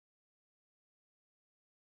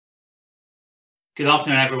Good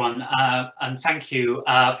afternoon, everyone, and thank you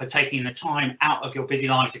for taking the time out of your busy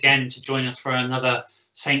lives again to join us for another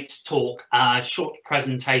Saints Talk, short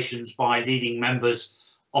presentations by leading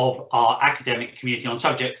members of our academic community on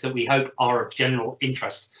subjects that we hope are of general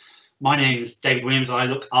interest. My name is David Williams, and I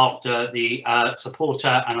look after the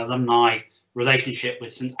supporter and alumni relationship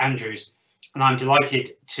with St Andrews, and I'm delighted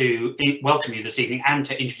to welcome you this evening and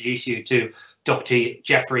to introduce you to Dr.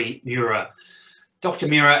 Geoffrey Murer. Dr.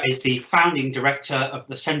 Murer is the founding director of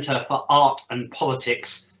the Centre for Art and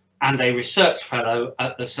Politics and a research fellow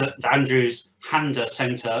at the St Andrews Handa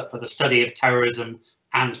Centre for the Study of Terrorism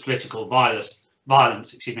and Political Violence.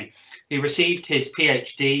 He received his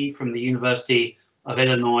PhD from the University of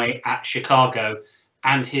Illinois at Chicago,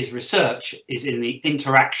 and his research is in the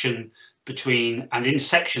interaction between and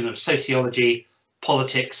intersection of sociology,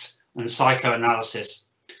 politics, and psychoanalysis,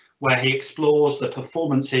 where he explores the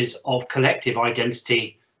performances of collective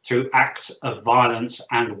identity through acts of violence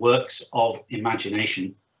and works of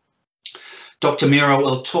imagination. Dr. Murer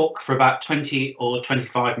will talk for about 20 or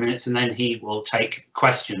 25 minutes, and then he will take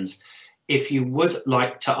questions. If you would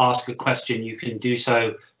like to ask a question, you can do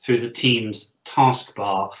so through the Teams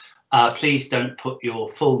taskbar. Please don't put your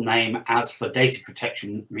full name, as for data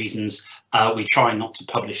protection reasons, we try not to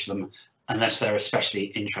publish them unless they're especially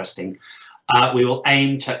interesting. We will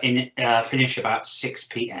aim to finish about 6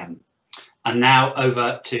 p.m. And now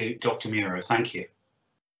over to Dr. Murer. Thank you.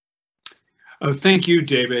 Oh, thank you,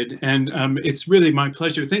 David. And it's really my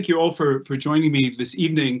pleasure. Thank you all for joining me this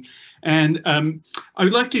evening. And I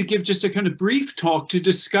would like to give just a kind of brief talk to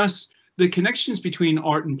discuss the connections between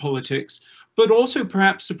art and politics, but also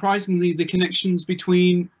perhaps surprisingly, the connections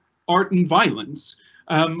between art and violence.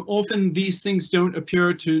 Often these things don't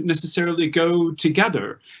appear to necessarily go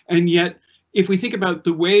together, and yet if we think about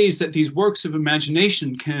the ways that these works of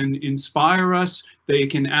imagination can inspire us, they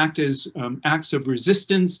can act as acts of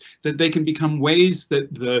resistance, that they can become ways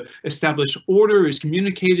that the established order is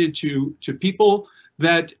communicated to people,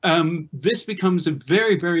 that this becomes a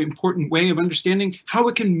very, very important way of understanding how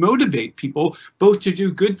it can motivate people both to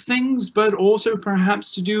do good things, but also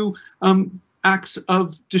perhaps to do acts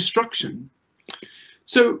of destruction.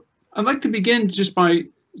 So I'd like to begin just by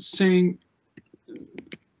saying,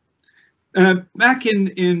 back in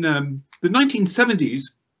the 1970s,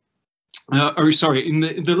 in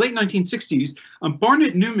the late 1960s,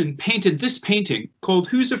 Barnett Newman painted this painting called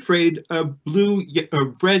 "Who's Afraid of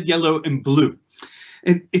Red, Yellow, and Blue?"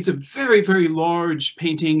 And it's a very, very large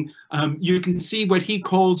painting. You can see what he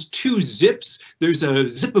calls two zips. There's a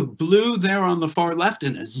zip of blue there on the far left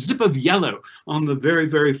and a zip of yellow on the very,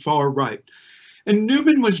 very far right. And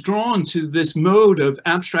Newman was drawn to this mode of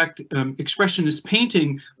abstract expressionist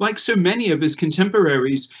painting, like so many of his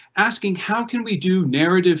contemporaries, asking how can we do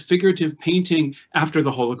narrative, figurative painting after the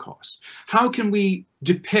Holocaust? How can we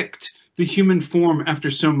depict the human form after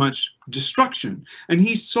so much destruction? And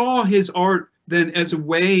he saw his art then as a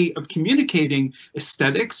way of communicating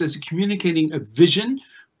aesthetics, as communicating a vision,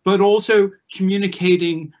 but also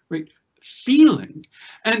communicating, right, feeling.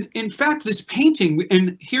 And in fact, this painting,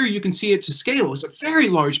 and here you can see it to scale, is a very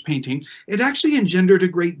large painting. It actually engendered a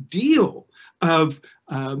great deal of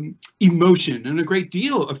emotion and a great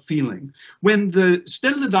deal of feeling. When the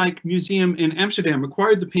Stedelijk Museum in Amsterdam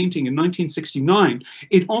acquired the painting in 1969,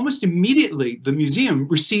 it almost immediately, the museum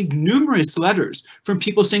received numerous letters from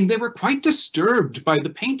people saying they were quite disturbed by the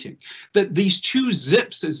painting, that these two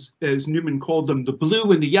zips, as Newman called them, the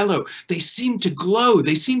blue and the yellow, they seemed to glow,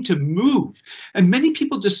 they seemed to move. And many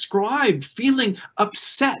people described feeling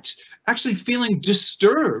upset, actually feeling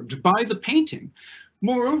disturbed by the painting.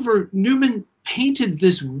 Moreover, Newman painted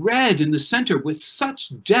this red in the center with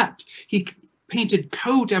such depth. He painted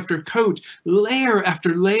coat after coat, layer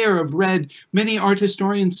after layer of red. Many art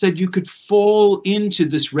historians said you could fall into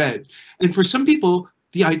this red. And for some people,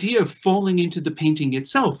 the idea of falling into the painting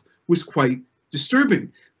itself was quite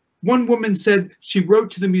disturbing. One woman said she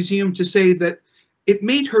wrote to the museum to say that it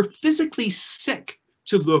made her physically sick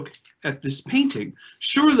to look at this painting.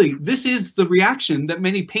 Surely this is the reaction that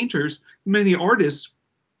many painters, many artists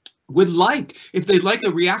would like. If they like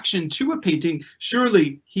a reaction to a painting,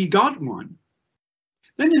 surely he got one.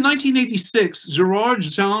 Then in 1986, Gerard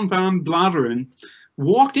Jan van Bladeren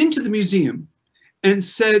walked into the museum and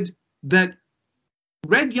said that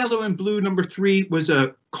Red, Yellow, and Blue #3 was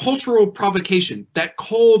a cultural provocation that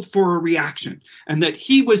called for a reaction, and that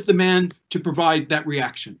he was the man to provide that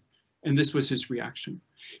reaction. And this was his reaction.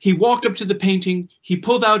 He walked up to the painting, he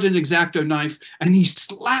pulled out an X-Acto knife, and he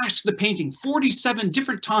slashed the painting 47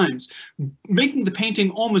 different times, making the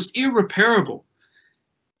painting almost irreparable.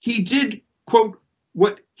 He did, quote,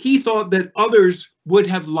 what he thought that others would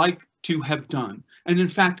have liked to have done. And in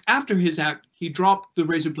fact, after his act, he dropped the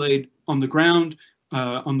razor blade on the ground,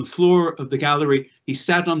 on the floor of the gallery. He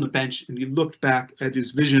sat on the bench and he looked back at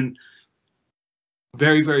his vision,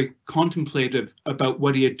 very, very contemplative about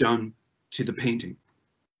what he had done to the painting.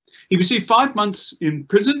 He received 5 months in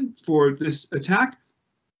prison for this attack.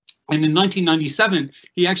 And in 1997,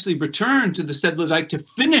 he actually returned to the Stedelijk to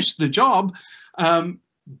finish the job,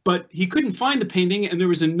 but he couldn't find the painting. And there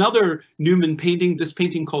was another Newman painting, this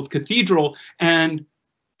painting called Cathedral, and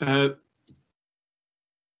Van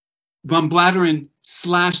Bladeren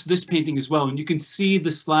slashed this painting as well. And you can see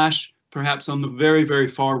the slash perhaps on the very, very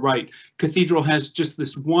far right. Cathedral has just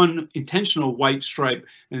this one intentional white stripe.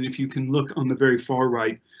 And if you can look on the very far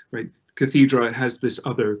right, Cathedral has this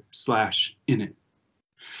other slash in it.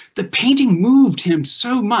 The painting moved him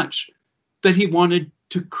so much that he wanted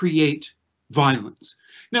to create violence.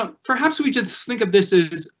 Now, perhaps we just think of this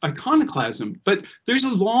as iconoclasm, but there's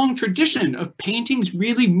a long tradition of paintings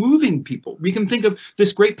really moving people. We can think of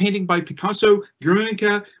this great painting by Picasso,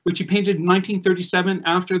 Guernica, which he painted in 1937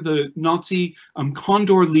 after the Nazi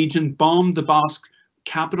Condor Legion bombed the Basque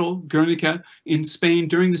capital, Guernica, in Spain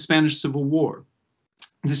during the Spanish Civil War.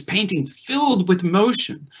 This painting, filled with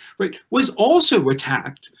emotion, was also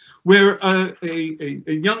attacked, where a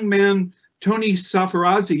young man, Tony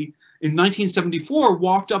Safarazzi, in 1974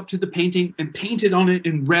 walked up to the painting and painted on it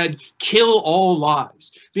in red, "Kill all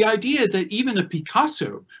lies." The idea that even a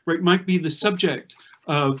Picasso, might be the subject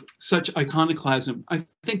of such iconoclasm, I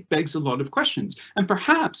think begs a lot of questions. And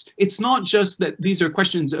perhaps it's not just that these are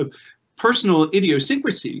questions of personal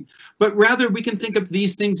idiosyncrasy, but rather we can think of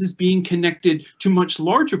these things as being connected to much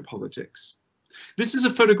larger politics. This is a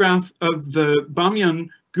photograph of the Bamyan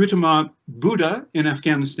Gautama Buddha in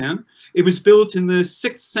Afghanistan. It was built in the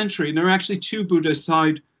 6th century, and there are actually 2 Buddhas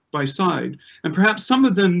side by side. And perhaps some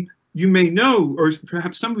of them you may know, or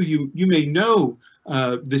perhaps some of you may know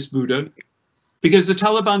this Buddha, because the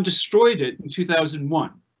Taliban destroyed it in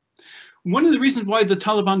 2001. One of the reasons why the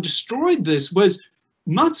Taliban destroyed this was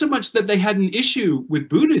not so much that they had an issue with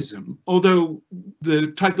Buddhism, although the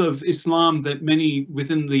type of Islam that many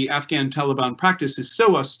within the Afghan Taliban practice is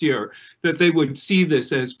so austere that they would see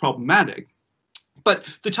this as problematic. But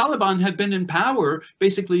the Taliban had been in power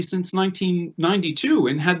basically since 1992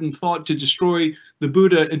 and hadn't thought to destroy the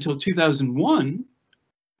Buddha until 2001.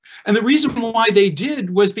 And the reason why they did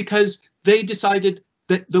was because they decided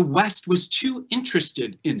that the West was too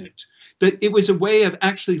interested in it, that it was a way of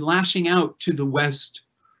actually lashing out to the West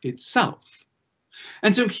itself.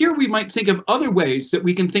 And so here we might think of other ways that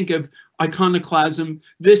we can think of iconoclasm.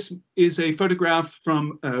 This is a photograph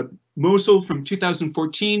from Mosul from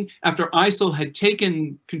 2014. After ISIL had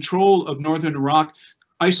taken control of northern Iraq,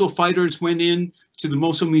 ISIL fighters went in to the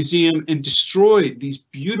Mosul Museum and destroyed these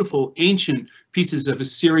beautiful ancient pieces of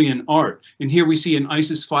Assyrian art. And here we see an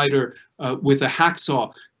ISIS fighter with a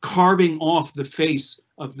hacksaw carving off the face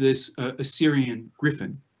of this Assyrian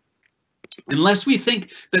griffin. Unless we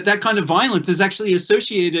think that that kind of violence is actually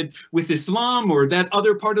associated with Islam or that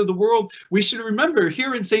other part of the world, we should remember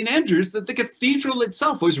here in St. Andrews that the cathedral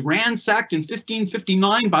itself was ransacked in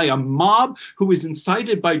 1559 by a mob who was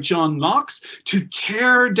incited by John Knox to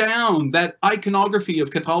tear down that iconography of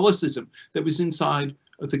Catholicism that was inside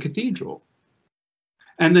of the cathedral.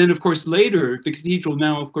 And then, of course, later, the cathedral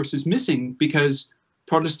now, of course, is missing because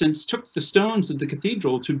Protestants took the stones of the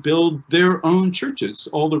cathedral to build their own churches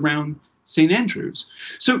all around St. Andrews.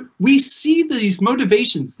 So we see these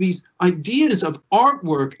motivations, these ideas of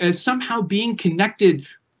artwork as somehow being connected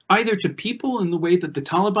either to people in the way that the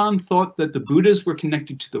Taliban thought that the Buddhas were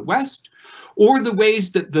connected to the West, or the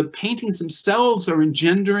ways that the paintings themselves are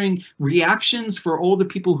engendering reactions for all the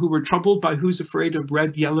people who were troubled by Who's Afraid of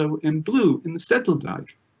Red, Yellow, and Blue in the Stedelijk.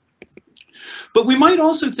 But we might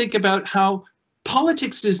also think about how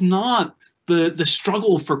politics is not the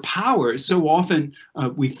struggle for power. So often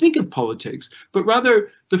we think of politics, but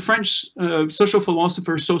rather the French social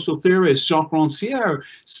philosopher, social theorist Jacques Rancière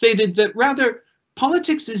stated that rather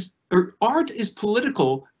politics is, or art is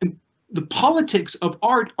political, and the politics of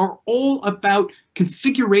art are all about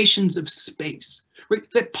configurations of space, right?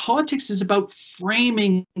 That politics is about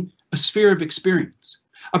framing a sphere of experience,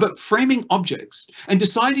 about framing objects and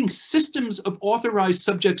deciding systems of authorized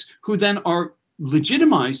subjects who then are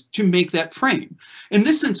legitimized to make that frame. In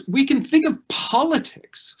this sense, we can think of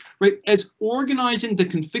politics, right, as organizing the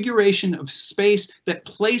configuration of space that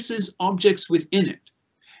places objects within it.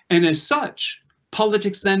 And as such,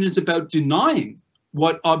 politics then is about denying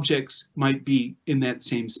what objects might be in that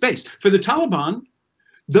same space. For the Taliban,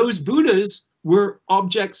 those Buddhas were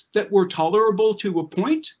objects that were tolerable to a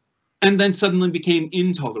point, and then suddenly became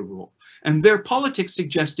intolerable. And their politics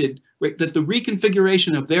suggested, right, that the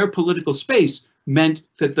reconfiguration of their political space meant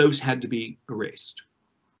that those had to be erased.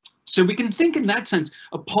 So we can think in that sense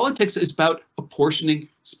of politics as about apportioning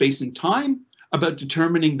space and time, about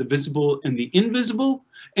determining the visible and the invisible,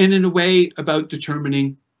 and in a way about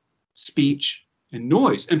determining speech and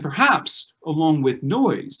noise. And perhaps along with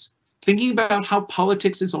noise, thinking about how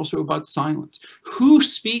politics is also about silence. Who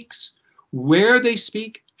speaks, where they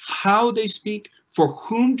speak, how they speak, for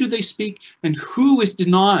whom do they speak, and who is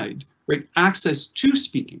denied, right, access to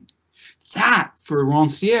speaking. That, for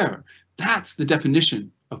Rancière, that's the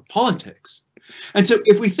definition of politics. And so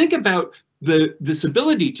if we think about this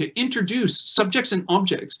ability to introduce subjects and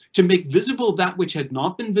objects, to make visible that which had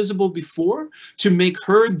not been visible before, to make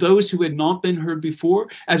heard those who had not been heard before,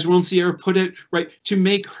 as Rancière put it, right, to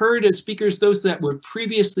make heard as speakers those that were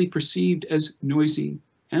previously perceived as noisy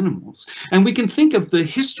animals. And we can think of the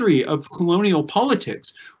history of colonial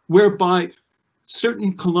politics, whereby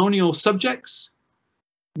certain colonial subjects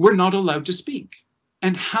were not allowed to speak.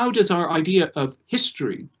 And how does our idea of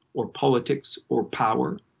history or politics or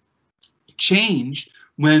power change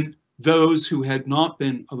when those who had not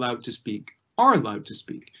been allowed to speak are allowed to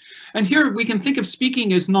speak? And here we can think of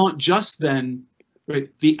speaking as not just then, right,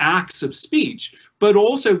 the acts of speech, but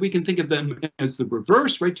also we can think of them as the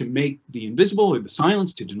reverse, right, to make the invisible or the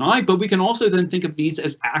silence, to deny, but we can also then think of these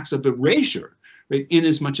as acts of erasure, right, in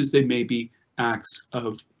as much as they may be acts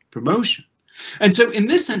of promotion. And so in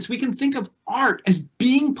this sense, we can think of art as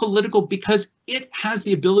being political because it has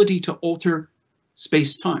the ability to alter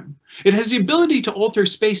space-time. It has the ability to alter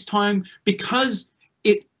space-time because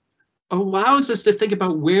it allows us to think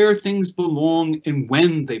about where things belong and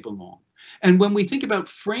when they belong. And when we think about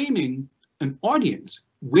framing an audience,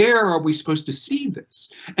 where are we supposed to see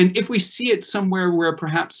this? And if we see it somewhere where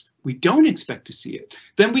perhaps we don't expect to see it,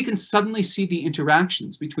 then we can suddenly see the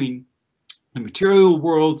interactions between the material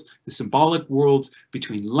worlds, the symbolic worlds,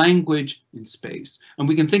 between language and space. And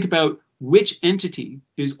we can think about which entity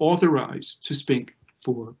is authorized to speak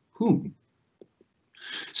for whom.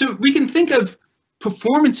 So we can think of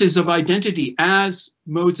performances of identity as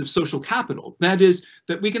modes of social capital. That is,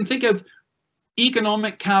 that we can think of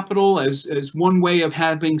economic capital as one way of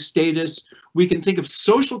having status. We can think of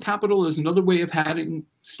social capital as another way of having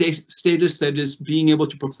status, that is being able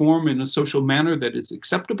to perform in a social manner that is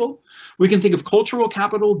acceptable. We can think of cultural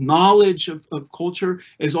capital, knowledge of culture,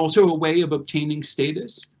 as also a way of obtaining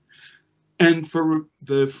status. And for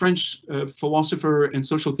the French philosopher and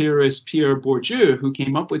social theorist Pierre Bourdieu, who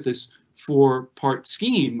came up with this four-part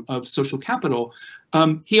scheme of social capital,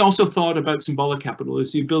 he also thought about symbolic capital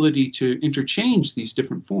as the ability to interchange these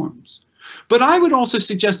different forms. But I would also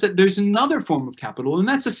suggest that there's another form of capital, and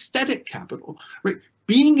that's aesthetic capital, right?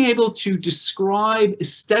 Being able to describe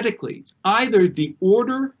aesthetically either the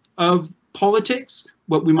order of politics,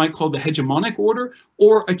 what we might call the hegemonic order,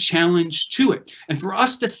 or a challenge to it. And for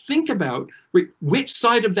us to think about which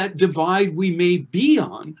side of that divide we may be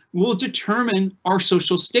on will determine our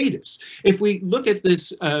social status. If we look at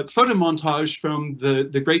this photo montage from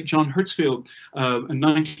the great John Hertzfeld, a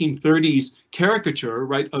 1930s caricature,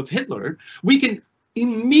 right, of Hitler, we can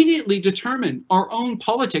immediately determine our own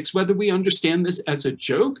politics, whether we understand this as a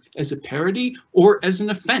joke, as a parody, or as an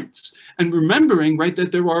offense. And remembering, right,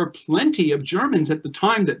 that there are plenty of Germans at the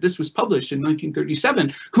time that this was published in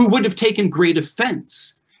 1937 who would have taken great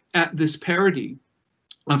offense at this parody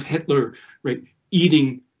of Hitler, right,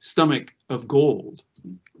 eating stomach of gold.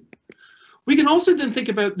 We can also then think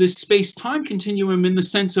about this space-time continuum in the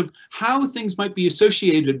sense of how things might be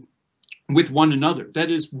associated with one another. That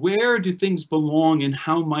is, where do things belong and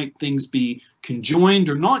how might things be conjoined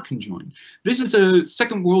or not conjoined? This is a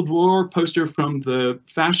Second World War poster from the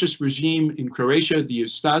fascist regime in Croatia, the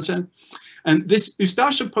Ustaša. And this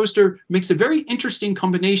Ustaša poster makes a very interesting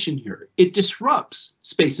combination here. It disrupts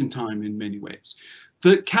space and time in many ways.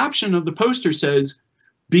 The caption of the poster says,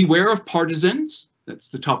 "Beware of partisans," that's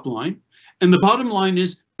the top line, and the bottom line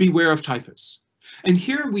is, "Beware of typhus." And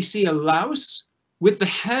here we see a louse with the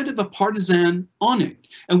head of a partisan on it.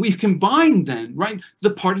 And we've combined then, right,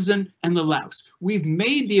 the partisan and the louse. We've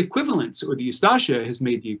made the equivalence, or the Ustaša has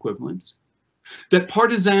made the equivalence, that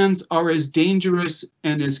partisans are as dangerous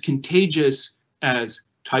and as contagious as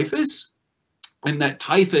typhus, and that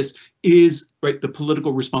typhus is, right, the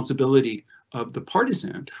political responsibility of the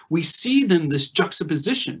partisan. We see then this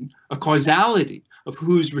juxtaposition, a causality of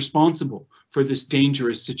who's responsible for this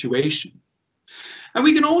dangerous situation. And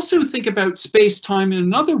we can also think about space-time in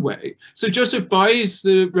another way. So Joseph Beuys,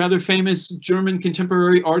 the rather famous German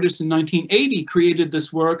contemporary artist in 1980, created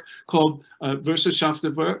this work called Wissenschaft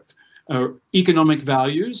der Welt, economic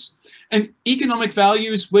values. And economic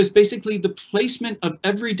values was basically the placement of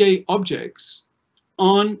everyday objects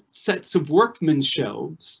on sets of workmen's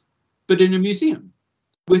shelves, but in a museum,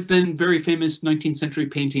 with then very famous 19th century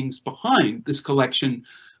paintings behind this collection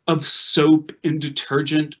of soap and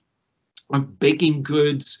detergent, of baking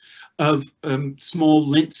goods, of small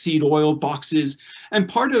linseed oil boxes. And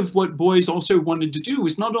part of what Beuys also wanted to do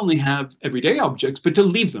was not only have everyday objects, but to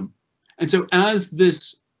leave them. And so as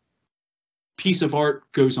this piece of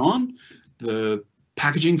art goes on, the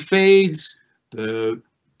packaging fades, the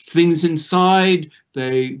things inside,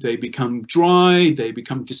 they become dry, they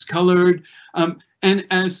become discolored. And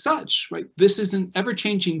as such, right, this is an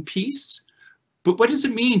ever-changing piece, but what does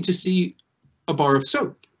it mean to see a bar of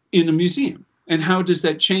soap in a museum? And how does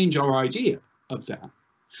that change our idea of that?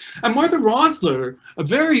 And Martha Rosler, a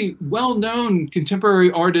very well-known contemporary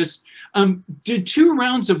artist, did 2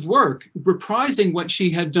 rounds of work reprising what she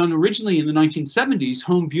had done originally in the 1970s,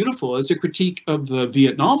 Home Beautiful, as a critique of the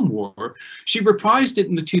Vietnam War. She reprised it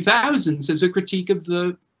in the 2000s as a critique of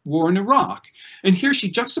the war in Iraq. And here she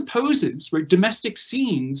juxtaposes, right, domestic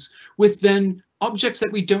scenes with then objects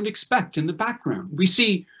that we don't expect in the background. We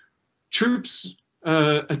see troops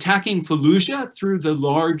attacking Fallujah through the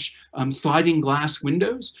large sliding glass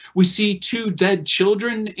windows. We see 2 dead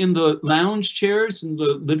children in the lounge chairs in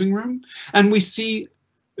the living room. And we see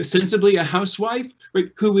ostensibly a housewife,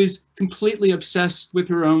 right, who is completely obsessed with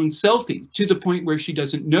her own selfie to the point where she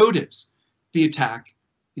doesn't notice the attack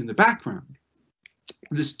in the background.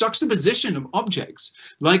 This juxtaposition of objects,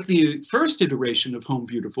 like the first iteration of Home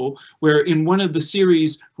Beautiful, where in one of the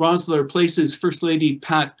series, Rosler places First Lady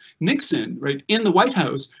Pat Nixon, right, in the White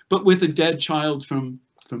House, but with a dead child from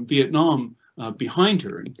Vietnam behind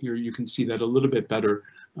her. And here you can see that a little bit better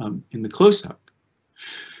in the close-up.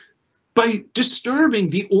 By disturbing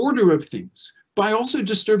the order of things, by also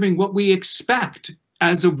disturbing what we expect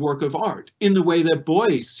as a work of art, in the way that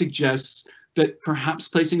Beuys suggests that perhaps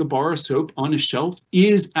placing a bar of soap on a shelf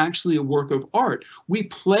is actually a work of art. We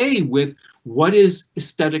play with what is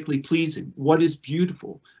aesthetically pleasing, what is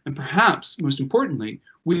beautiful, and perhaps, most importantly,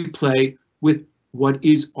 we play with what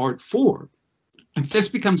is art for. And this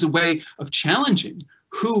becomes a way of challenging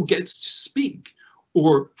who gets to speak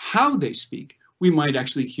or how they speak. We might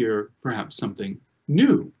actually hear perhaps something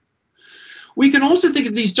new. We can also think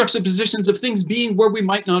of these juxtapositions of things being where we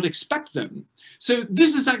might not expect them. So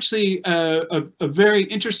this is actually a very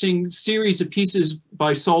interesting series of pieces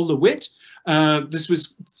by Saul LeWitt. This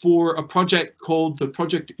was for a project called the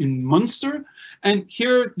Project in Munster. And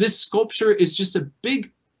here, this sculpture is just a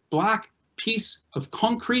big black piece of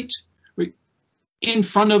concrete right in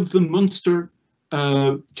front of the Munster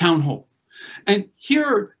town hall. And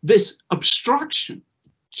here, this obstruction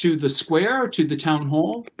to the square, to the town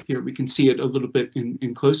hall, here we can see it a little bit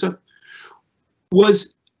in close-up,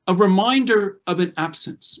 was a reminder of an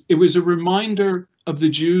absence. It was a reminder of the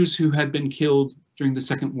Jews who had been killed during the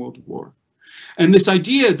Second World War. And this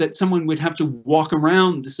idea that someone would have to walk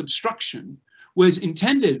around this obstruction was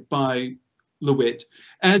intended by LeWitt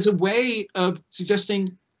as a way of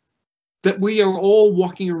suggesting that we are all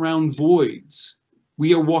walking around voids.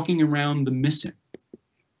 We are walking around the missing.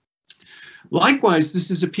 Likewise,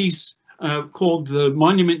 this is a piece called The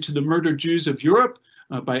Monument to the Murdered Jews of Europe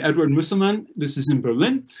by Edward Musselman. This is in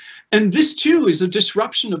Berlin. And this too is a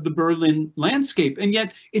disruption of the Berlin landscape. And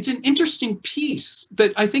yet it's an interesting piece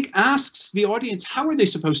that I think asks the audience, how are they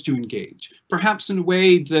supposed to engage? Perhaps in a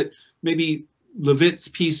way that maybe LeWitt's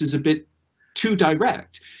piece is a bit too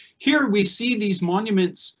direct. Here we see these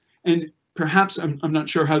monuments, and perhaps, I'm not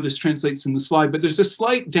sure how this translates in the slide, but there's a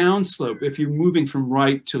slight downslope if you're moving from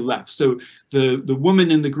right to left. So the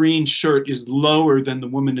woman in the green shirt is lower than the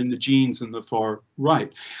woman in the jeans in the far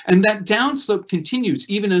right. And that downslope continues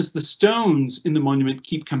even as the stones in the monument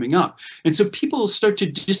keep coming up. And so people start to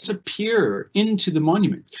disappear into the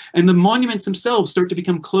monuments, and the monuments themselves start to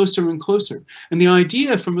become closer and closer. And the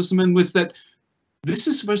idea from Musselman was that this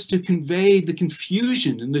is supposed to convey the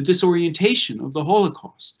confusion and the disorientation of the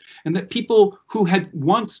Holocaust, and that people who had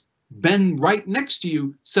once been right next to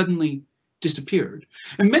you suddenly disappeared.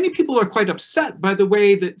 And many people are quite upset by the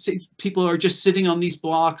way that, say, people are just sitting on these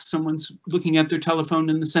blocks, someone's looking at their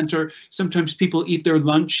telephone in the center, sometimes people eat their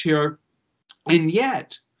lunch here, and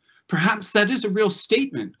yet perhaps that is a real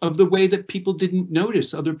statement of the way that people didn't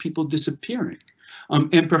notice other people disappearing.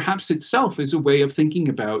 And perhaps itself is a way of thinking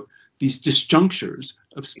about these disjunctures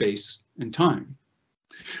of space and time.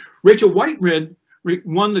 Rachel Whiteread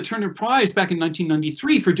won the Turner Prize back in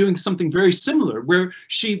 1993 for doing something very similar, where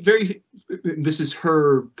this is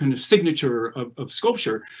her kind of signature of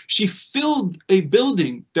sculpture, she filled a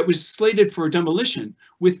building that was slated for demolition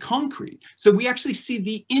with concrete. So we actually see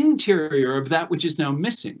the interior of that which is now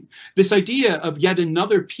missing. This idea of yet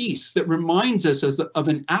another piece that reminds us of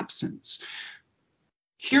an absence.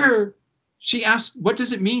 Here, she asked, what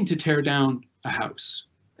does it mean to tear down a house?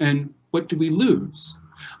 And what do we lose?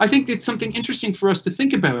 I think it's something interesting for us to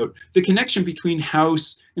think about, the connection between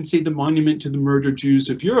House and, say, the Monument to the Murdered Jews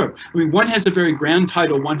of Europe. I mean, one has a very grand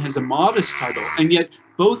title, one has a modest title, and yet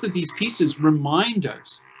both of these pieces remind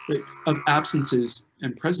us, right, of absences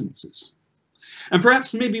and presences. And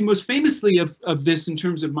perhaps maybe most famously of this in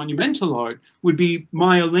terms of monumental art would be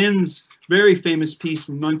Maya Lin's very famous piece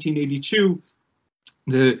from 1982,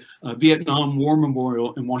 the Vietnam War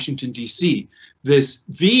Memorial in Washington, D.C. This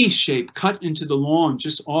V shape cut into the lawn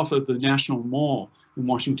just off of the National Mall in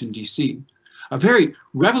Washington, D.C. A very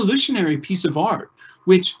revolutionary piece of art,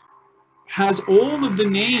 which has all of the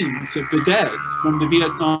names of the dead from the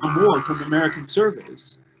Vietnam War, from American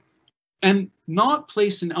service, and not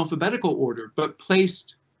placed in alphabetical order, but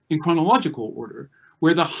placed in chronological order,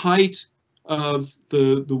 where the height of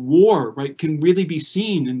the war, right, can really be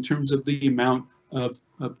seen in terms of the amount of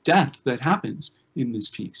death that happens in this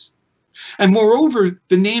piece. And moreover,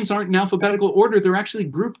 the names aren't in alphabetical order, they're actually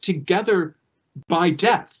grouped together by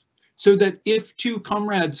death, so that if two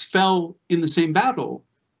comrades fell in the same battle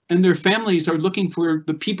and their families are looking for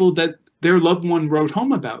the people that their loved one wrote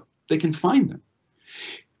home about, they can find them.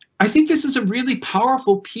 I think this is a really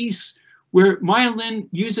powerful piece where Maya Lin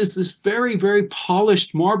uses this very, very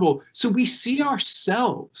polished marble, so we see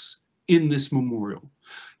ourselves in this memorial.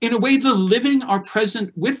 In a way, the living are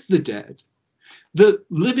present with the dead. The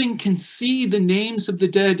living can see the names of the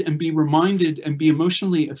dead and be reminded and be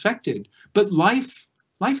emotionally affected, but life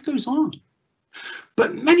goes on.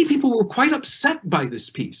 But many people were quite upset by this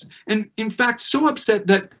piece, and in fact so upset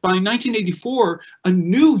that by 1984 a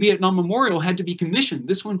new Vietnam memorial had to be commissioned,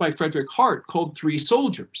 this one by Frederick Hart, called Three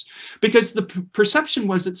Soldiers, because the perception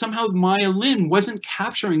was that somehow Maya Lin wasn't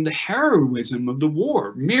capturing the heroism of the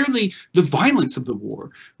war, merely the violence of the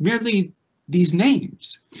war, merely these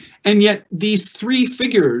names. And yet these three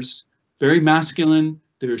figures, very masculine,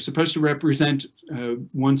 they're supposed to represent,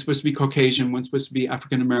 one's supposed to be Caucasian, one's supposed to be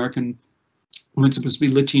African American, one's supposed to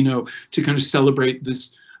be Latino, to kind of celebrate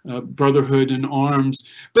this brotherhood in arms.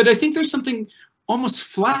 But I think there's something almost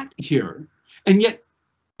flat here. And yet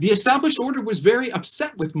the established order was very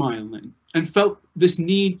upset with Maya Lin and felt this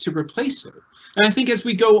need to replace her. And I think as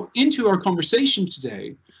we go into our conversation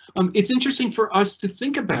today, it's interesting for us to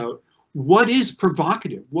think about what is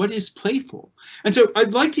provocative, what is playful. And so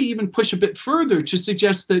I'd like to even push a bit further to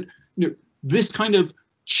suggest that, you know, this kind of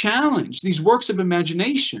challenge, these works of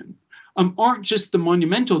imagination, aren't just the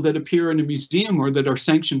monumental that appear in a museum or that are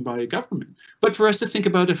sanctioned by a government, but for us to think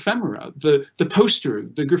about ephemera, the poster,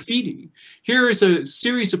 the graffiti. Here is a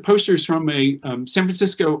series of posters from a San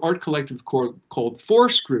Francisco art collective called Four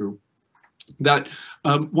Screw that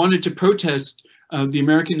wanted to protest the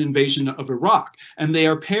American invasion of Iraq, and they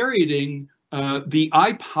are parodying the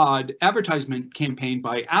iPod advertisement campaign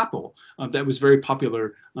by Apple that was very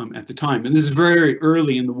popular at the time. And this is very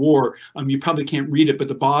early in the war. You probably can't read it, but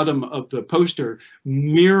the bottom of the poster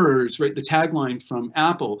mirrors, right, the tagline from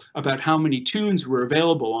Apple about how many tunes were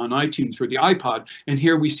available on iTunes for the iPod. And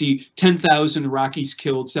here we see 10,000 Iraqis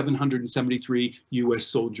killed, 773 US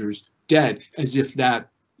soldiers dead, as if that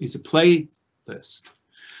is a playlist.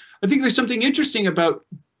 I think there's something interesting about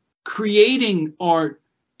creating art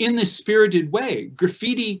in this spirited way,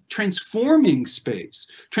 graffiti transforming space,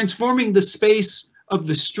 transforming the space of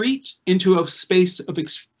the street into a space of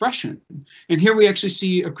expression. And here we actually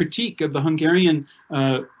see a critique of the Hungarian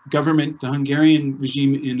government, the Hungarian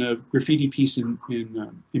regime, in a graffiti piece in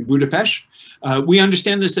Budapest. We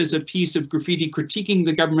understand this as a piece of graffiti critiquing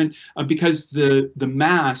the government because the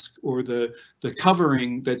mask or the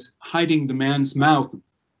covering that's hiding the man's mouth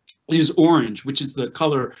is orange, which is the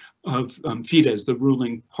color of Fidesz, the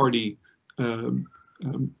ruling party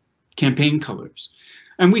campaign colors.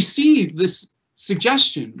 And we see this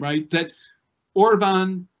suggestion, right, that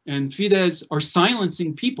Orban and Fidesz are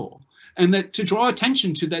silencing people, and that to draw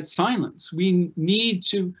attention to that silence, we need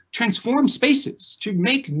to transform spaces, to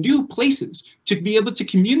make new places, to be able to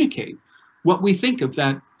communicate what we think of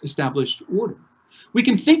that established order. We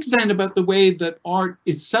can think then about the way that art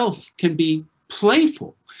itself can be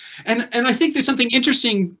playful. And I think there's something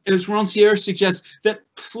interesting, as Rancière suggests, that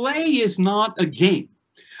play is not a game,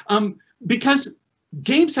 because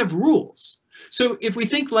games have rules. So if we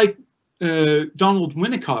think like Donald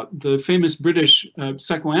Winnicott, the famous British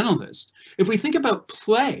psychoanalyst, if we think about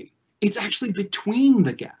play, it's actually between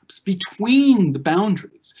the gaps, between the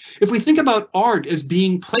boundaries. If we think about art as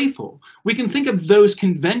being playful, we can think of those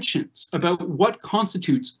conventions about what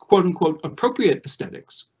constitutes quote unquote appropriate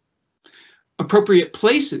aesthetics, appropriate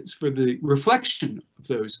places for the reflection of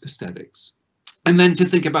those aesthetics, and then to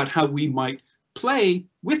think about how we might play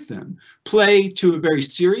with them, play to a very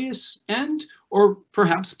serious end, or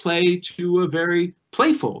perhaps play to a very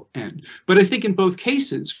playful end. But I think in both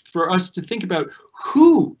cases, for us to think about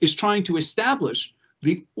who is trying to establish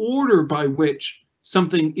the order by which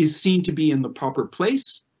something is seen to be in the proper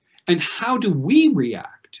place, and how do we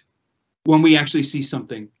react when we actually see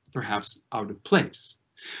something perhaps out of place.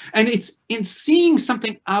 And it's in seeing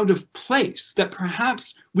something out of place that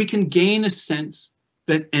perhaps we can gain a sense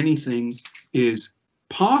that anything is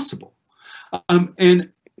possible.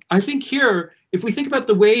 And I think here, if we think about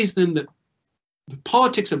the ways then that the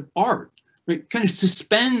politics of art, right, kind of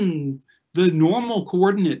suspend the normal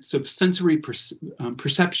coordinates of sensory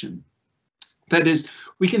perception. That is,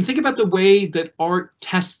 we can think about the way that art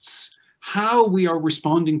tests how we are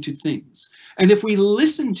responding to things. And if we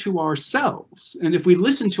listen to ourselves, and if we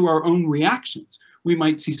listen to our own reactions, we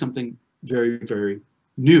might see something very, very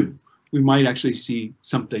new. We might actually see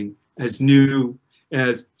something as new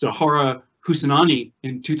as Zahara Husseini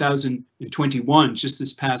in 2021, just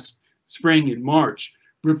this past spring in March,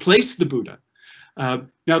 replaced the Buddha.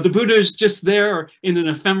 Now the Buddha is just there in an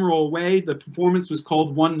ephemeral way. The performance was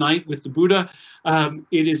called One Night with the Buddha.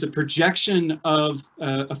 It is a projection of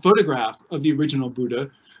a photograph of the original Buddha,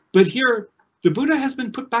 but here the Buddha has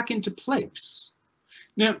been put back into place.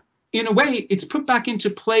 Now, in a way, it's put back into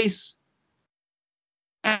place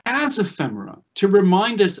as ephemera to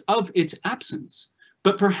remind us of its absence,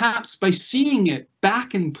 but perhaps by seeing it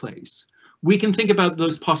back in place, we can think about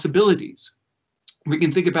those possibilities. We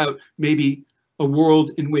can think about maybe a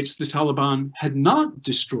world in which the Taliban had not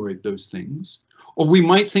destroyed those things, or we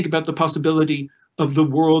might think about the possibility of the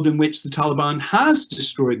world in which the Taliban has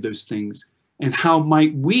destroyed those things, and how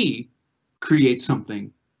might we create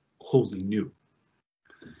something wholly new.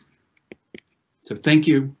 So thank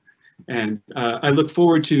you, and I look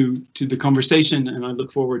forward to the conversation, and I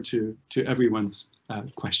look forward to everyone's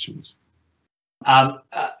questions.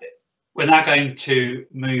 We're now going to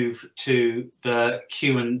move to the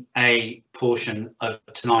Q&A portion of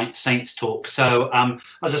tonight's Saints Talk. So,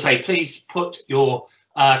 as I say, please put your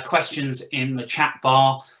questions in the chat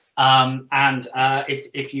bar, and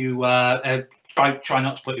if you try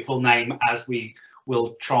not to put your full name, as we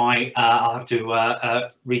will try. I'll have to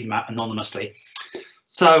read them out anonymously.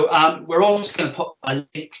 So we're also going to put a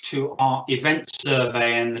link to our event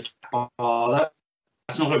survey in the chat bar.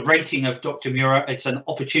 That's not a rating of Dr. Murer, it's an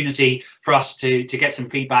opportunity for us to get some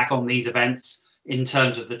feedback on these events in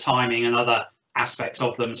terms of the timing and other aspects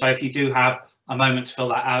of them. So if you do have a moment to fill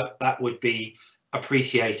that out, that would be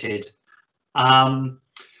appreciated.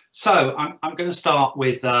 So I'm going to start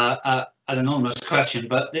with an anonymous question,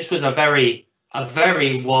 but this was a very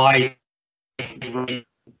wide theory.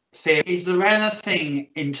 Is there anything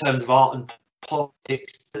in terms of art and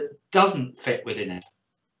politics that doesn't fit within it?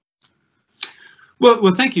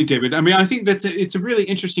 Well, thank you, David. I mean, I think it's a really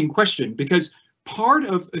interesting question, because part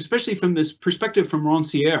of, especially from this perspective from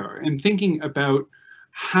Rancière and thinking about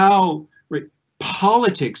how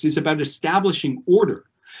politics is about establishing order,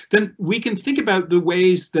 then we can think about the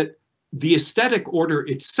ways that the aesthetic order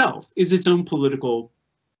itself is its own political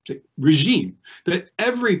regime, that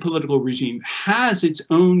every political regime has its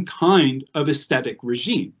own kind of aesthetic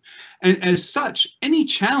regime. And as such, any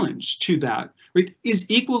challenge to that is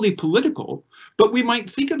equally political. But we might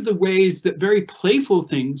think of the ways that very playful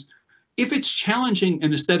things, if it's challenging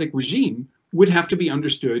an aesthetic regime, would have to be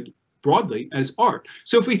understood broadly as art.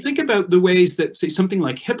 So if we think about the ways that, say, something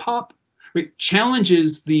like hip hop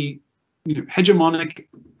challenges the hegemonic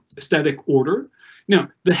aesthetic order. Now,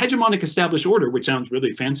 the hegemonic established order, which sounds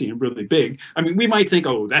really fancy and really big, I mean, we might think,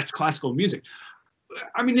 oh, that's classical music.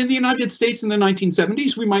 I mean, in the United States in the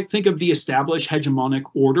 1970s, we might think of the established hegemonic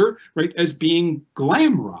order, as being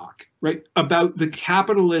glam rock, about the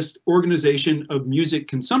capitalist organization of music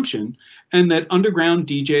consumption, and that underground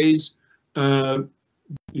DJs,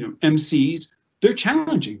 MCs, they're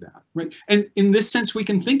challenging that, And in this sense, we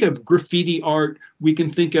can think of graffiti art, we can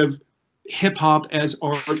think of hip hop as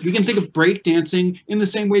art, we can think of breakdancing in the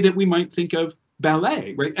same way that we might think of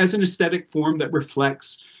ballet, as an aesthetic form that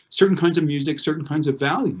reflects certain kinds of music, certain kinds of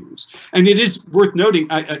values. And it is worth noting,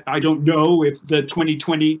 I don't know if the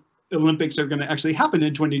 2020 Olympics are going to actually happen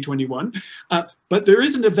in 2021, but there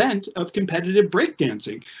is an event of competitive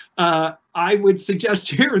breakdancing. I would suggest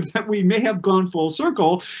here that we may have gone full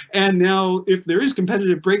circle, and now if there is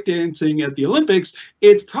competitive breakdancing at the Olympics,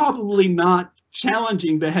 it's probably not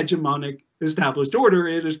challenging the hegemonic established order.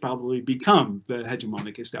 It has probably become the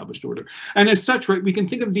hegemonic established order. And as such, right, we can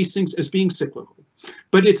think of these things as being cyclical,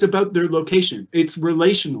 but it's about their location. It's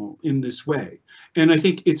relational in this way. And I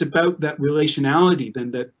think it's about that relationality then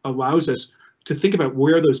that allows us to think about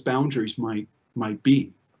where those boundaries might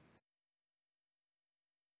be.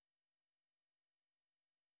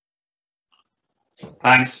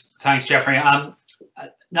 Thanks, Jeffrey.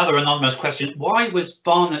 Another anonymous question: why was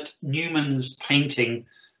Barnett Newman's painting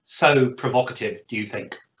so provocative, do you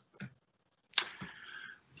think?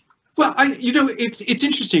 Well, it's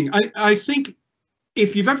interesting. I think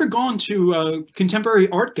if you've ever gone to a contemporary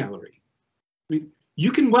art gallery, I mean,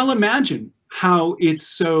 you can well imagine how it's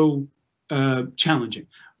so challenging.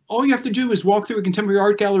 All you have to do is walk through a contemporary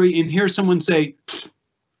art gallery and hear someone say,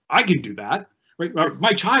 "I can do that." Right? Or,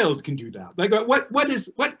 my child can do that. Like, what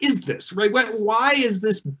is this? Right? Why is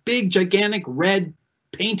this big, gigantic red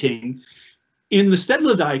painting in the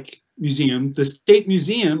Stedelijk Museum, the State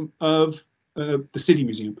Museum of the City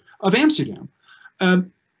Museum of Amsterdam?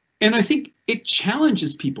 And I think it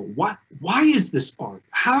challenges people. Why is this art?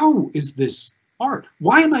 How is this art?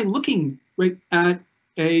 Why am I looking right at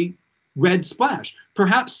a red splash?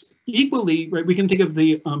 Perhaps equally, right? We can think of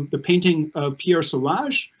the painting of Pierre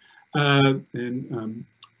Soulages. And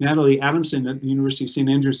Natalie Adamson at the University of St.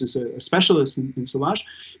 Andrews is a specialist in Soulages.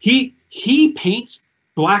 He paints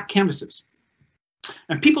black canvases.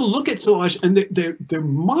 And people look at Soulages and their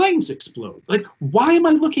minds explode. Like, why am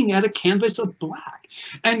I looking at a canvas of black?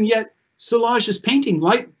 And yet Soulages is painting,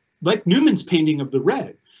 like Newman's painting of the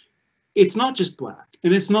red, it's not just black,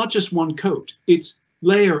 and it's not just one coat. It's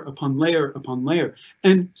layer upon layer upon layer.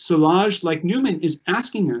 And Soulages, like Newman, is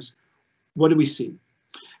asking us, what do we see?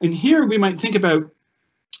 And here we might think about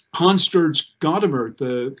Hans-Georg Gadamer,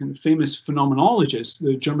 the kind of famous phenomenologist,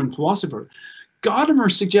 the German philosopher.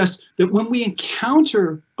 Gadamer suggests that when we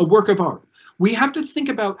encounter a work of art, we have to think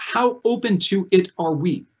about how open to it are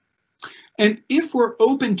we. And if we're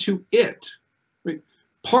open to it, right,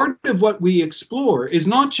 part of what we explore is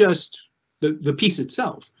not just the piece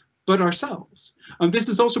itself, but ourselves. This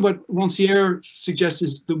is also what Rancière suggests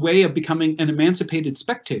is the way of becoming an emancipated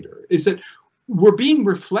spectator, is that we're being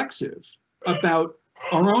reflexive about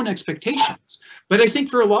our own expectations. But I think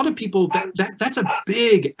for a lot of people, that's a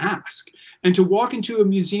big ask. And to walk into a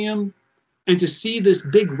museum and to see this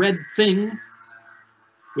big red thing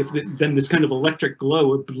with then this kind of electric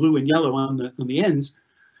glow of blue and yellow on the ends,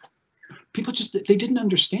 people just, they didn't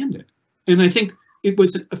understand it. And I think it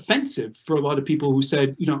was offensive for a lot of people who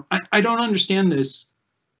said, you know, I don't understand this.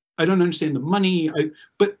 I don't understand the money.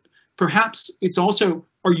 But perhaps it's also,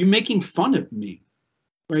 are you making fun of me?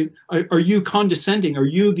 Right? Are you condescending? Are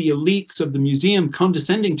you, the elites of the museum,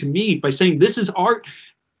 condescending to me by saying this is art?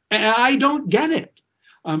 And I don't get it.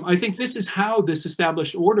 I think this is how this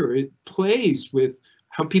established order, it plays with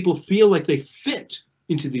how people feel like they fit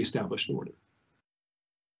into the established order.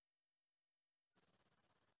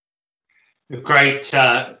 Great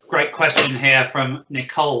question here from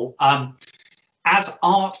Nicole. As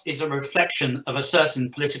art is a reflection of a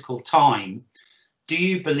certain political time, do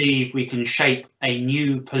you believe we can shape a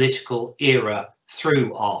new political era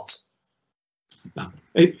through art?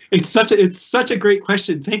 It's such a great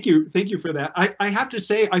question. Thank you for that. I have to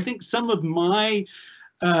say, I think some of my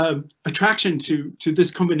attraction to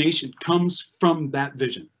this combination comes from that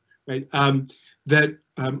vision, right? I'm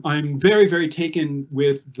very, very taken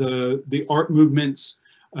with the art movements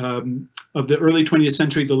of the early 20th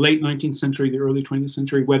century, the late 19th century, the early 20th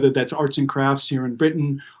century, whether that's arts and crafts here in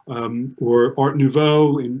Britain, or Art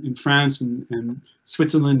Nouveau in France and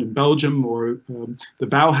Switzerland and Belgium, or the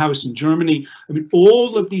Bauhaus in Germany. I mean,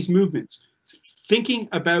 all of these movements, thinking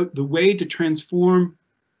about the way to transform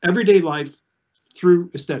everyday life through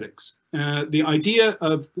aesthetics. The idea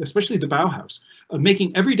of, especially the Bauhaus, of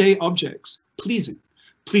making everyday objects pleasing.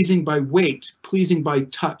 Pleasing by weight, pleasing by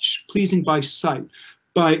touch, pleasing by sight,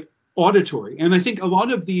 by auditory. And I think a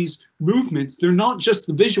lot of these movements, they're not just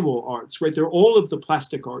the visual arts, right? They're all of the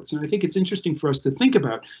plastic arts. And I think it's interesting for us to think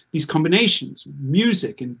about these combinations,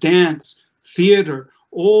 music and dance, theater,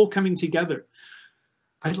 all coming together.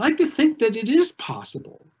 I'd like to think that it is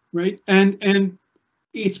possible, right? And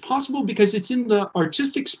it's possible because it's in the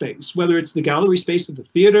artistic space, whether it's the gallery space of the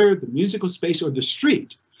theater, the musical space, or the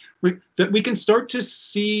street, right? That we can start to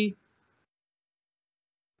see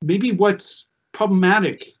maybe what's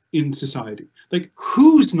problematic in society, like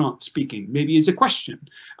who's not speaking, maybe is a question.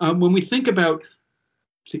 When we think about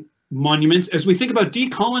say, monuments, as we think about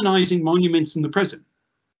decolonizing monuments in the present,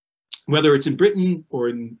 whether it's in Britain or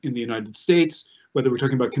in the United States, whether we're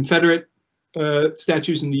talking about Confederate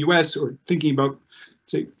statues in the US or thinking about,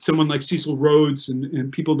 say, someone like Cecil Rhodes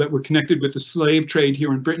and people that were connected with the slave trade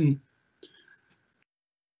here in Britain.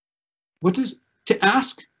 To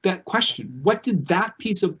ask that question, what did that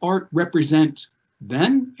piece of art represent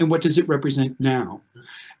then and what does it represent now?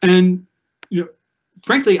 And, you know,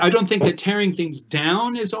 frankly, I don't think that tearing things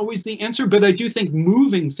down is always the answer, but I do think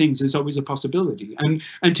moving things is always a possibility.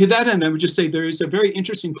 And to that end, I would just say there is a very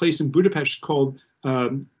interesting place in Budapest called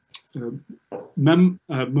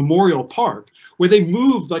Memorial Park, where they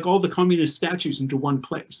moved like all the communist statues into one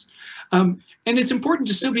place. And it's important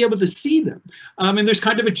to still be able to see them. And there's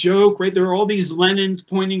kind of a joke, right? There are all these Lenins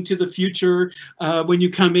pointing to the future. When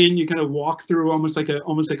you come in, you kind of walk through almost like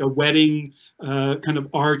a wedding kind of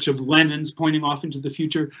arch of Lenins pointing off into the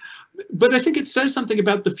future. But I think it says something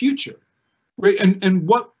about the future, right? And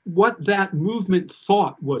what that movement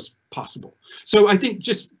thought was possible. So I think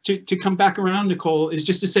just to come back around, Nicole, is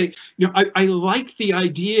just to say, you know, I like the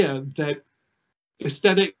idea that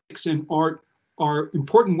aesthetics and art are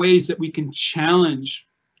important ways that we can challenge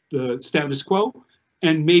the status quo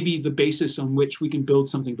and maybe the basis on which we can build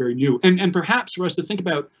something very new. And perhaps for us to think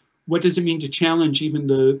about what does it mean to challenge even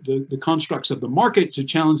the constructs of the market, to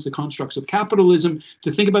challenge the constructs of capitalism,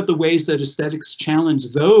 to think about the ways that aesthetics challenge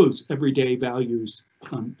those everyday values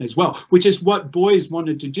as well, which is what Boyes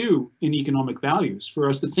wanted to do in economic values, for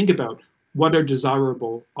us to think about what are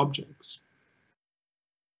desirable objects.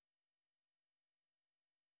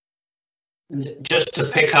 Just to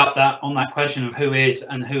pick up on that question of who is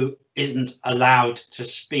and who isn't allowed to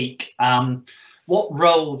speak, what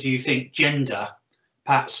role do you think gender,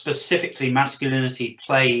 perhaps specifically masculinity,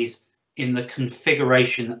 plays in the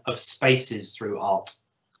configuration of spaces through art?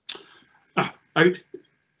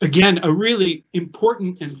 Again, a really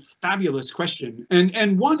important and fabulous question,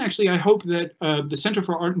 and one actually I hope that the Center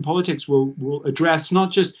for Art and Politics will address,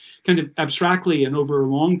 not just kind of abstractly and over a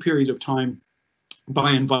long period of time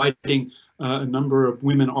by inviting a number of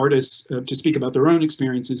women artists to speak about their own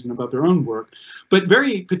experiences and about their own work, but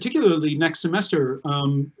very particularly next semester,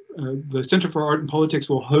 the Center for Art and Politics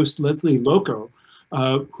will host Leslie Loco,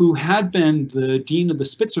 who had been the Dean of the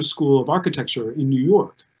Spitzer School of Architecture in New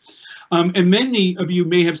York. And many of you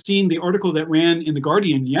may have seen the article that ran in The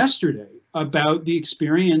Guardian yesterday about the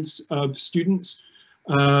experience of students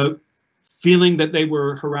feeling that they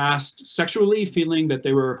were harassed sexually, feeling that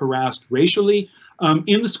they were harassed racially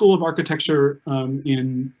in the School of Architecture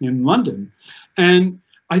in London. And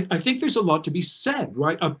I think there's a lot to be said,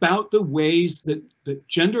 right, about the ways that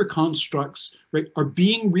gender constructs, right, are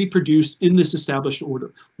being reproduced in this established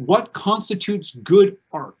order. What constitutes good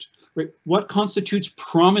art, right? What constitutes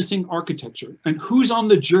promising architecture, and who's on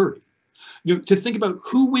the jury? You know, to think about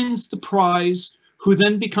who wins the prize, who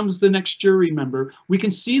then becomes the next jury member. We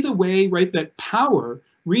can see the way, right, that power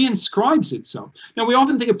reinscribes itself. Now, we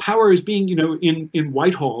often think of power as being, you know, in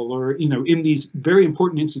Whitehall or, you know, in these very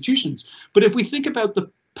important institutions. But if we think about the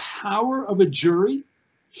power of a jury,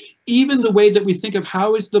 even the way that we think of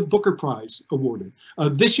how is the Booker Prize awarded.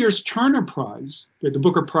 This year's Turner Prize, the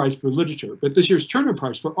Booker Prize for literature, but this year's Turner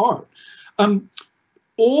Prize for art,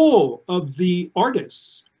 all of the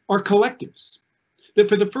artists are collectives. That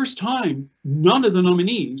for the first time, none of the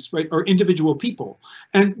nominees, right, are individual people.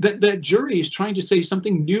 And that jury is trying to say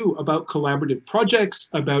something new about collaborative projects,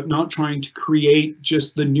 about not trying to create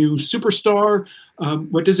just the new superstar.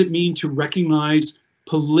 What does it mean to recognize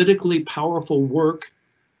politically powerful work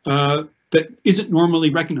that isn't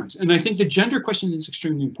normally recognized? And I think the gender question is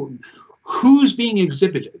extremely important. Who's being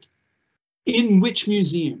exhibited? In which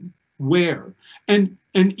museum? Where? And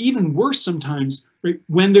even worse sometimes, right,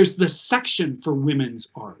 when there's the section for women's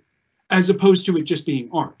art, as opposed to it just being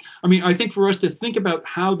art. I mean, I think for us to think about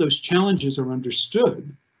how those challenges are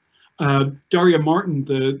understood, Daria Martin,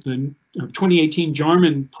 the 2018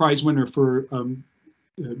 Jarman Prize winner for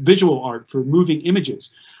visual art, for moving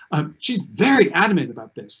images, she's very adamant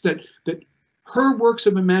about this, that her works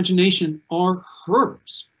of imagination are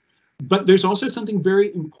hers. But there's also something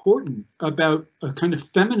very important about a kind of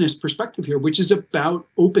feminist perspective here, which is about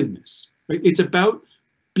openness, right? It's about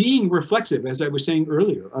being reflexive, as I was saying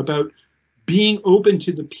earlier, about being open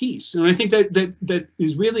to the piece. And I think that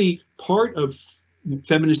is really part of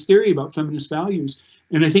feminist theory about feminist values.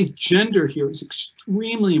 And I think gender here is an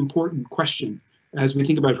extremely important question as we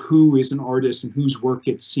think about who is an artist and whose work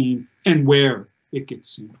gets seen and where it gets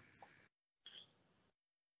seen.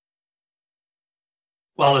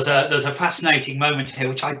 Well, there's a fascinating moment here,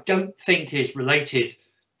 which I don't think is related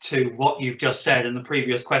to what you've just said in the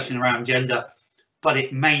previous question around gender, but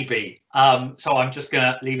it may be. So I'm just going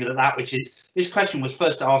to leave it at that, which is this question was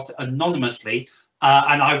first asked anonymously,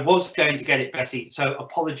 and I was going to get it, Bessie. So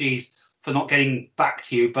apologies for not getting back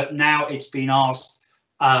to you, but now it's been asked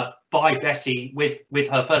by Bessie with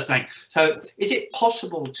her first name. So is it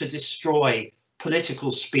possible to destroy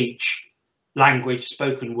political speech, language,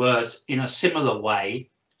 spoken words in a similar way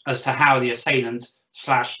as to how the assailant /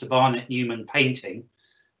 the Barnett Newman painting,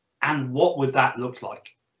 and what would that look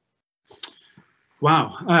like?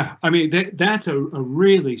 Wow, I mean, that's a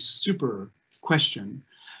really super question.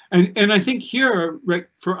 And I think here, right,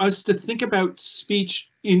 for us to think about speech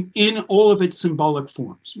in all of its symbolic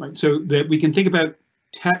forms, right? So that we can think about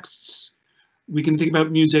texts, we can think about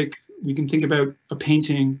music, we can think about a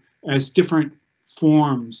painting as different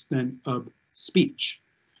forms than of speech.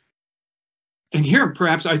 And here,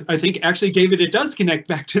 perhaps, I think actually, David, it does connect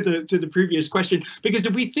back to the previous question, because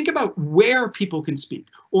if we think about where people can speak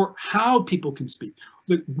or how people can speak,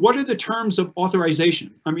 what are the terms of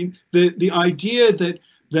authorization? I mean, the idea that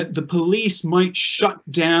the police might shut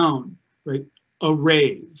down, right, a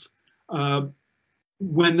rave,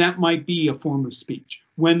 when that might be a form of speech,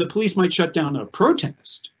 when the police might shut down a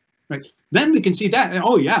protest, right? Then we can see that,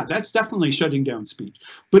 oh yeah, that's definitely shutting down speech.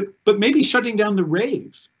 But maybe shutting down the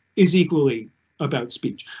rave is equally about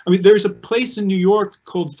speech. I mean, there's a place in New York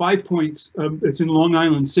called 5 Points. It's in Long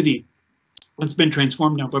Island City. It's been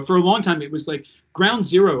transformed now, but for a long time it was like ground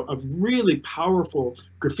zero of really powerful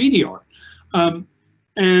graffiti art.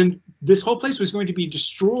 And this whole place was going to be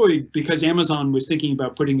destroyed because Amazon was thinking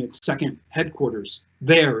about putting its second headquarters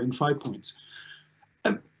there in 5 Points.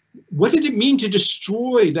 What did it mean to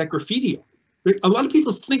destroy that graffiti art? A lot of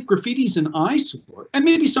people think graffiti's an eyesore, and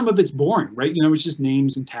maybe some of it's boring, right? You know, it's just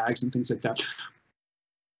names and tags and things like that.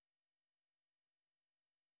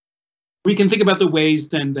 We can think about the ways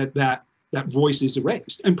then that voice is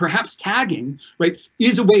erased, and perhaps tagging, right,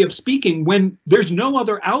 is a way of speaking when there's no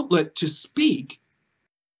other outlet to speak.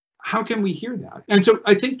 How can we hear that? And so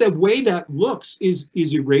I think the way that looks is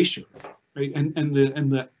erasure, right, and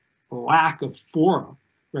the lack of fora,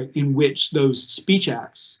 right, in which those speech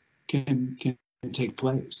acts can take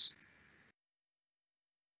place.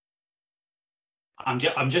 I'm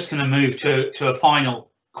just going to move to a final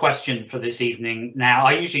question for this evening. Now,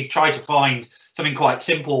 I usually try to find something quite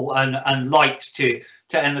simple and light to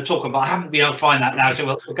end the talk on, but I haven't been able to find that now, so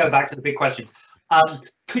we'll go back to the big questions.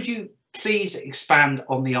 Could you please expand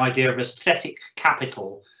on the idea of aesthetic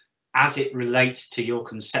capital as it relates to your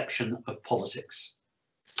conception of politics?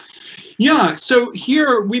 Yeah, so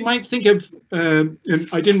here we might think of, and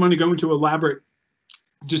I didn't want to go into elaborate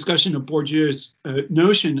discussion of Bourdieu's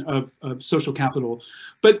notion of social capital,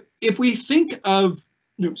 but if we think of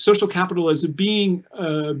social capital as being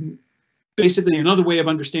basically another way of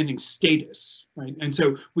understanding status, right? And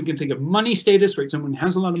so we can think of money status, right? Someone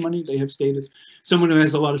has a lot of money, they have status. Someone who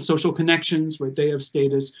has a lot of social connections, right? They have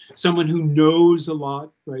status. Someone who knows a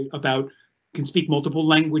lot, right, about, can speak multiple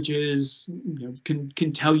languages,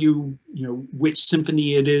 can tell you, which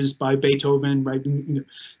symphony it is by Beethoven, right?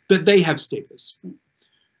 That they have status. Right?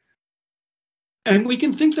 And we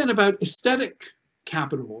can think then about aesthetic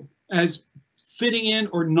capital as fitting in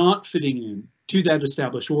or not fitting in to that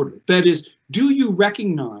established order. That is, do you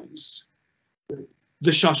recognize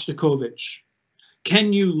the Shostakovich?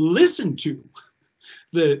 Can you listen to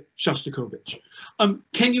the Shostakovich?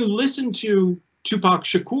 Can you listen to Tupac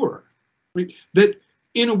Shakur? Right? That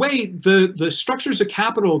in a way, the structures of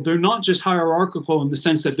capital, they're not just hierarchical in the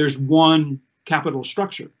sense that there's one capital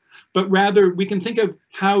structure, but rather we can think of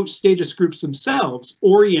how status groups themselves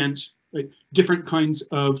orient, right, different kinds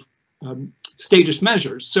of status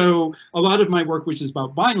measures. So a lot of my work, which is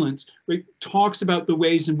about violence, right, talks about the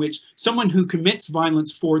ways in which someone who commits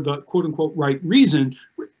violence for the quote unquote right reason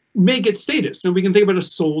may get status. Now we can think about a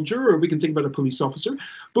soldier, or we can think about a police officer,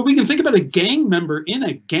 but we can think about a gang member in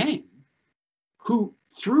a gang who,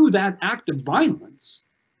 through that act of violence,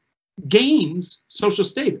 gains social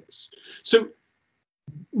status. So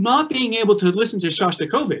not being able to listen to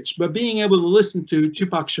Shostakovich, but being able to listen to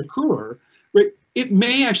Tupac Shakur, right, it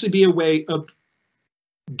may actually be a way of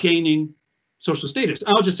gaining social status.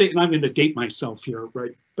 I'll just say, and I'm going to date myself here,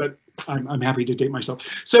 right, but I'm happy to date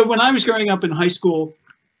myself. So when I was growing up in high school,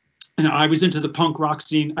 and I was into the punk rock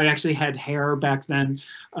scene. I actually had hair back then.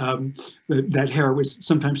 That hair was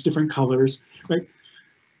sometimes different colors, right?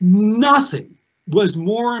 Nothing was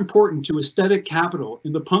more important to aesthetic capital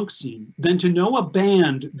in the punk scene than to know a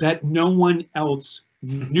band that no one else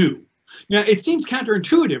knew. Now, it seems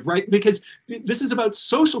counterintuitive, right? Because this is about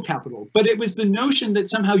social capital, but it was the notion that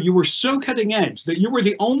somehow you were so cutting edge that you were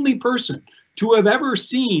the only person to have ever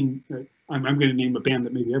seen, I'm going to name a band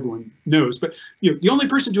that maybe everyone knows, but the only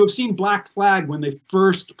person to have seen Black Flag when they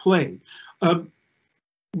first played.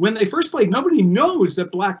 When they first played, nobody knows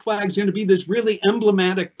that Black Flag is going to be this really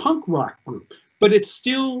emblematic punk rock group, but it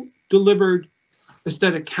still delivered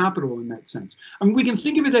aesthetic capital in that sense. I mean, we can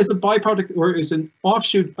think of it as a byproduct or as an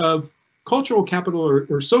offshoot of cultural capital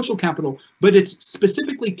or social capital, but it's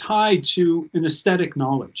specifically tied to an aesthetic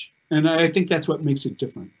knowledge. And I think that's what makes it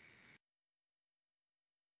different.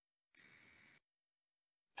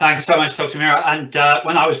 Thanks so much, Dr. Murer. And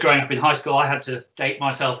when I was growing up in high school, I had to date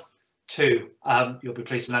myself too. You'll be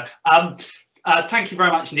pleased to know. Thank you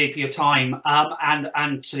very much indeed for your time,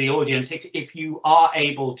 and to the audience. If you are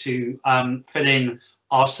able to fill in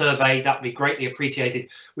our survey, that'd be greatly appreciated.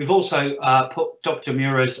 We've also put Dr.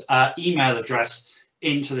 Murer's email address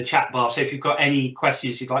into the chat bar, so if you've got any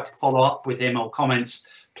questions you'd like to follow up with him or comments,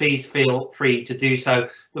 please feel free to do so.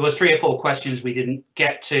 There were 3 or 4 questions we didn't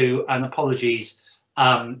get to, and apologies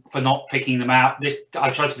for not picking them out. I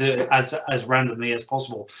tried to do it as randomly as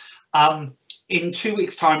possible. In 2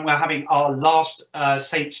 weeks' time, we're having our last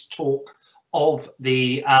Saints talk of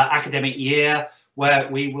the academic year, where I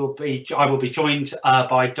will be joined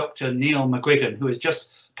by Dr. Neil McGuigan, who has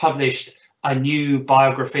just published a new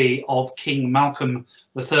biography of King Malcolm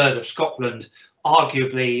III of Scotland,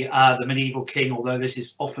 arguably the medieval king, although this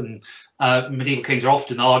is often, medieval kings are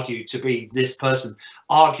often argued to be this person,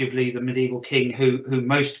 arguably the medieval king who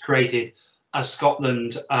most created a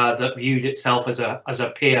Scotland that viewed itself as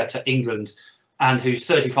a peer to England, and whose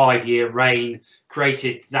 35-year reign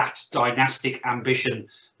created that dynastic ambition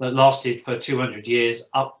that lasted for 200 years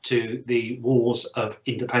up to the Wars of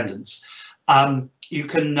Independence. You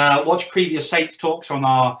can watch previous Saints talks on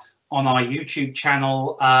our YouTube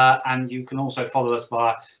channel, and you can also follow us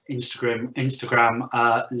via Instagram,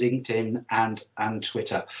 LinkedIn, and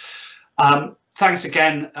Twitter. Thanks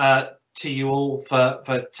again to you all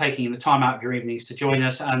for taking the time out of your evenings to join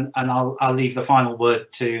us, and I'll leave the final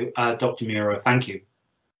word to Dr. Murer. Thank you.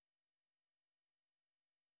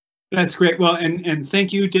 That's great. Well, and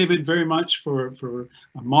thank you, David, very much for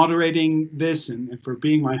moderating this and for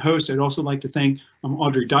being my host. I'd also like to thank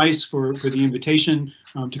Audrey Dice for the invitation,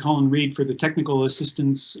 to Colin Reed for the technical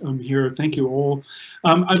assistance here. Thank you all.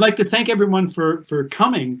 I'd like to thank everyone for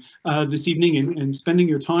coming this evening and spending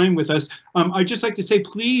your time with us. I'd just like to say,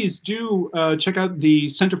 please do check out the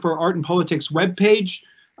Center for Art and Politics webpage.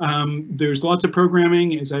 There's lots of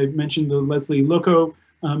programming, as I mentioned, the Leslie Loco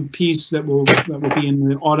piece that will be in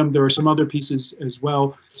the autumn. There are some other pieces as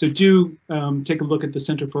well. So do take a look at the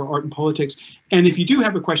Center for Art and Politics. And if you do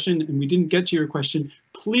have a question and we didn't get to your question,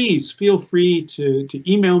 please feel free to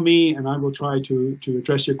email me, and I will try to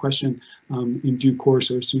address your question in due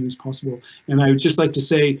course or as soon as possible. And I would just like to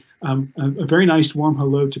say a very nice warm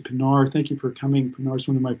hello to Pinar. Thank you for coming. Pinar is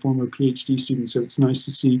one of my former PhD students, so it's nice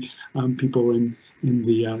to see people in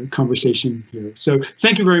the conversation here. So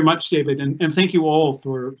thank you very much, David, and thank you all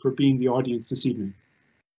for being the audience this evening.